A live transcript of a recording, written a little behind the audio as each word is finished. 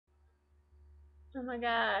Oh my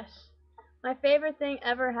gosh. My favorite thing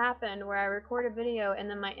ever happened where I record a video and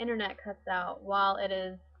then my internet cuts out while it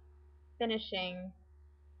is finishing.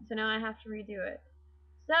 So now I have to redo it.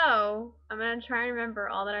 So, I'm gonna try and remember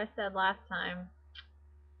all that I said last time.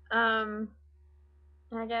 Um,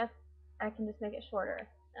 I guess I can just make it shorter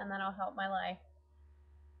and that'll help my life.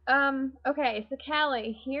 Okay, so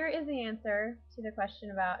Callie, here is the answer to the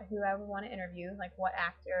question about who I would want to interview, like what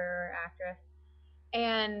actor or actress.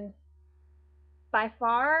 And by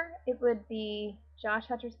far, it would be Josh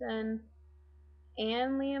Hutcherson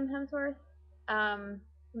and Liam Hemsworth from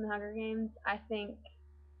the Hunger Games. I think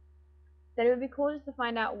that it would be cool just to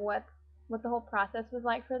find out what the whole process was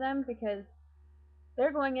like for them because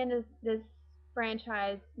they're going into this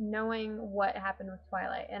franchise knowing what happened with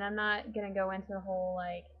Twilight, and I'm not gonna go into the whole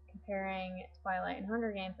like comparing Twilight and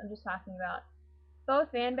Hunger Games. I'm just talking about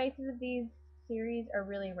both fan bases of these series are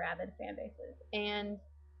really rabid fan bases, and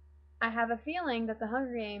I have a feeling that the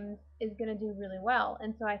Hunger Games is gonna do really well,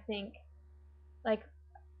 and so I think like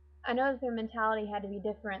I know that their mentality had to be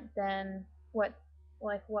different than what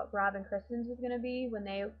what Rob and Kristen's was gonna be when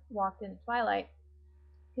they walked into Twilight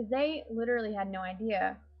because they literally had no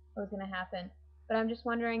idea what was going to happen. But I'm just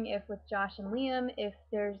wondering if with Josh and Liam, if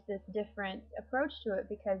there's this different approach to it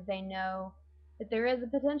because they know that there is a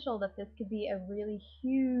potential that this could be a really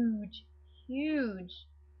huge, huge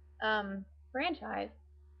franchise.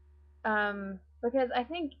 Because I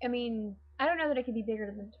think, I mean, I don't know that it could be bigger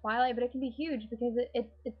than Twilight, but it can be huge because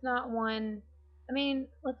it's not one. I mean,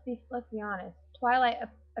 let's be honest. Twilight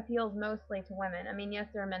appeals mostly to women. I mean, yes,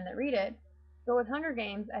 there are men that read it, but with Hunger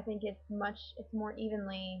Games, I think it's more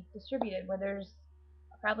evenly distributed, where there's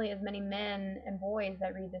probably as many men and boys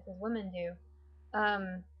that read this as women do.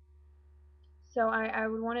 Um, so I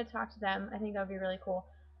would want to talk to them. I think that would be really cool.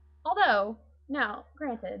 Although, now,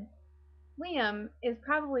 granted, Liam is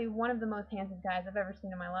probably one of the most handsome guys I've ever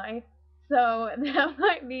seen in my life. So that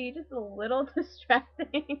might be just a little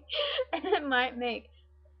distracting, and it might make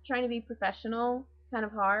trying to be professional kind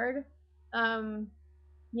of hard. Um,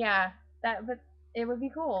 yeah, but it would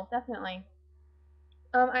be cool, definitely.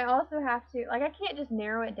 I also have to like I can't just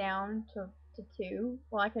narrow it down to two.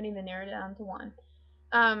 Well, I couldn't even narrow it down to one.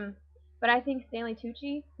 Um, but I think Stanley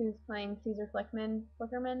Tucci, who's playing Caesar Flickerman,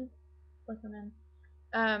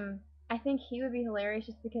 um, I think he would be hilarious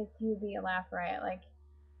just because he would be a laugh riot. Like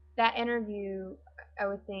that interview, I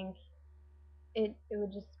would think it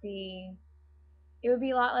would just be it would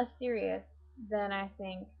be a lot less serious than I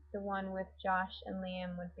think the one with Josh and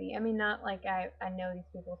Liam would be. I mean, not like I know these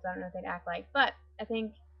people, so I don't know what they'd act like, but I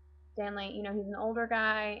think Stanley, he's an older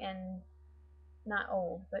guy and not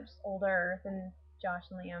old, but just older than Josh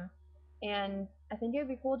and Liam, and I think it would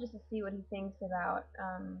be cool just to see what he thinks about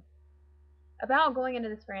going into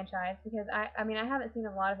this franchise because I mean I haven't seen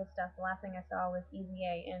a lot of his stuff. The last thing I saw was Easy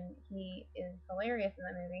A, and he is hilarious in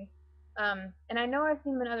that movie. And I know I've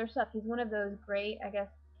seen him in other stuff. He's one of those great, I guess,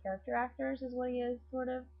 character actors is what he is, sort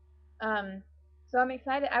of. Um, so I'm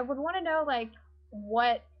excited. I would want to know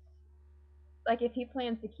what like if he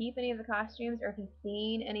plans to keep any of the costumes or if he's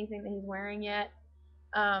seen anything that he's wearing yet.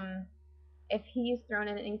 Um, if he's thrown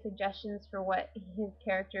in any suggestions for what his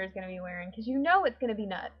character is going to be wearing, because it's going to be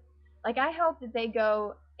nuts. Like, I hope that they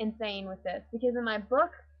go insane with this, because in my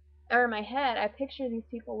book, or in my head, I picture these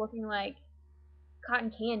people looking like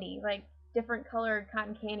cotton candy, like different colored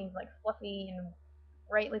cotton candies, like fluffy and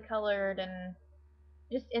brightly colored, and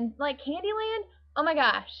just in, like, Candyland? Oh my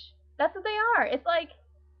gosh. That's what they are. It's like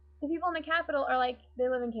the people in the capital are like, they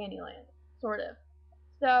live in Candyland, sort of.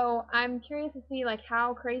 So I'm curious to see like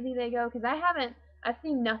how crazy they go because I've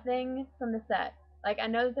seen nothing from the set. Like I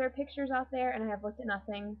know that there are pictures out there and I have looked at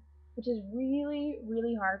nothing, which is really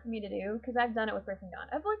really hard for me to do because I've done it with Breaking Dawn.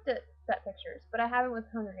 I've looked at set pictures, but I haven't with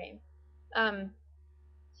Hunger Games. Um,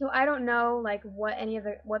 so I don't know like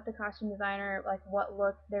what the costume designer like what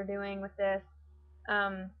look they're doing with this.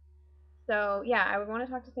 Um, so yeah, I would want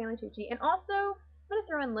to talk to Stanley Tucci and also I'm gonna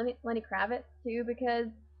throw in Lenny Kravitz too because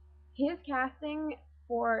his casting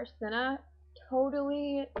for Senna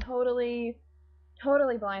totally, totally,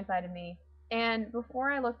 totally blindsided me. And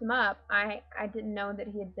before I looked him up, I didn't know that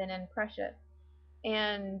he had been in Precious.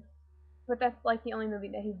 And but that's like the only movie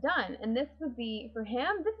that he's done. And this would be for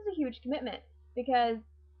him. This is a huge commitment because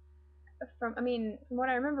from what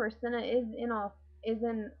I remember, Senna is in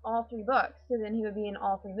all three books. So then he would be in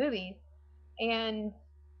all three movies. And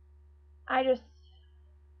I just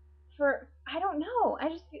for I don't know. I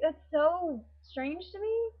just that's so strange to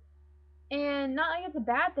me. And not like it's a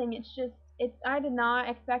bad thing, it's just I did not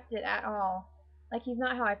expect it at all. Like he's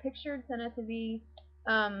not how I pictured Senna to be.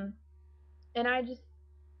 Um and I just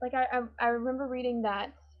like I remember reading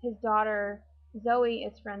that his daughter Zoe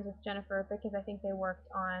is friends with Jennifer because I think they worked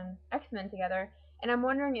on X-Men together, and I'm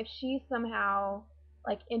wondering if she somehow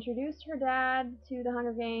like introduced her dad to the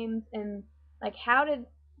Hunger Games, and like how did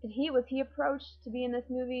he was he approached to be in this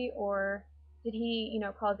movie, or did he,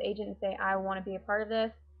 call his agent and say I want to be a part of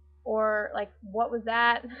this, or like what was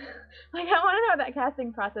that? Like I want to know what that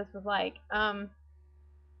casting process was like.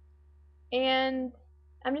 And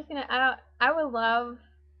I'm just gonna I would love,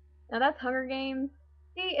 now that's Hunger Games.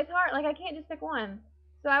 See, it's hard. Like I can't just pick one.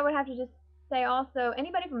 So I would have to just say also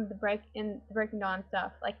anybody from the Breaking Dawn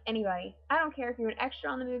stuff. Like anybody. I don't care if you're an extra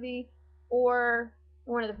on the movie or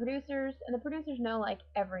one of the producers. And the producers know like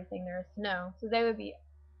everything there is to know. So they would be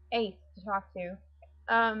ace to talk to.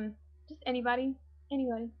 Just anybody.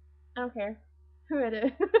 Anybody. I don't care who it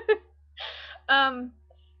is. um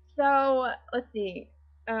so let's see.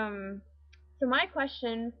 Um so my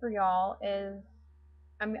question for y'all is,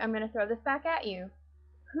 I'm gonna throw this back at you.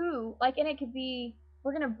 Who, like, and it could be,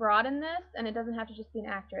 we're gonna broaden this, and it doesn't have to just be an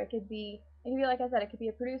actor. It could be like I said, it could be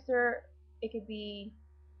a producer, it could be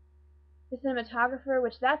the cinematographer,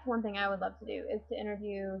 which that's one thing I would love to do, is to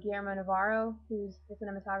interview Guillermo Navarro, who's the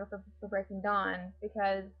cinematographer for Breaking Dawn,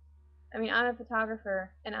 because I mean, I'm a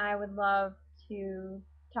photographer, and I would love to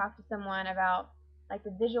talk to someone about like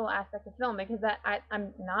the visual aspect of film, because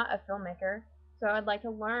I'm not a filmmaker, so I'd like to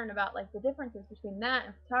learn about like the differences between that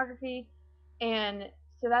and photography, and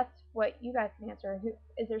so that's what you guys can answer. Who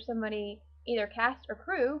is there? Somebody, either cast or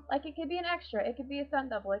crew? Like it could be an extra, it could be a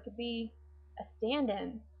stunt double, it could be a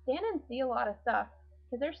stand-in. Stand-ins see a lot of stuff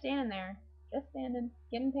because they're standing there, just standing,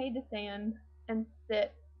 getting paid to stand and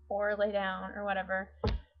sit or lay down or whatever.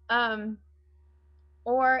 Um,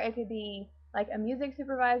 or it could be like a music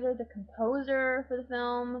supervisor, the composer for the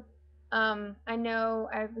film. I know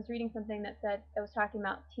I was reading something that said it was talking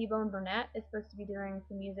about T-Bone Burnett is supposed to be doing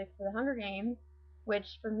some music for the Hunger Games,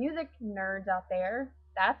 which for music nerds out there,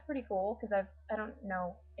 that's pretty cool because I don't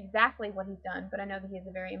know exactly what he's done, but I know that he's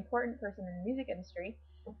a very important person in the music industry.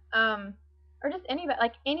 Um, or just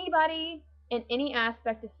anybody in any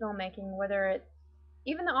aspect of filmmaking, whether it's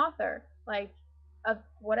even the author, like of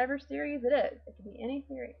whatever series it is. It could be any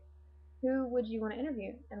series. Who would you want to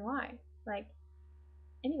interview and why? Like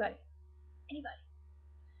anybody, anybody.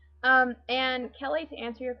 And Kelly, to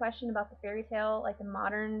answer your question about the fairy tale, like the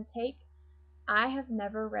modern take, I have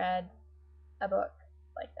never read a book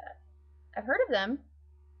like that. I've heard of them,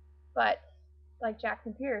 but like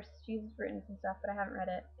Jackson Pierce, she's written some stuff, but I haven't read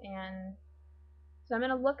it. And so I'm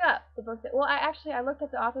gonna look up the book that. Well, I looked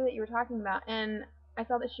at the author that you were talking about, and I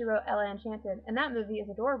saw that she wrote Ella Enchanted, and that movie is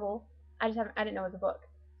adorable. I didn't know it was a book,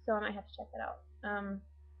 so I might have to check that out.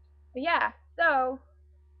 But yeah, so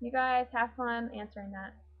you guys have fun answering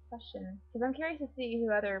that question because I'm curious to see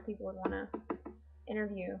who other people would want to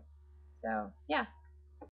interview. So yeah.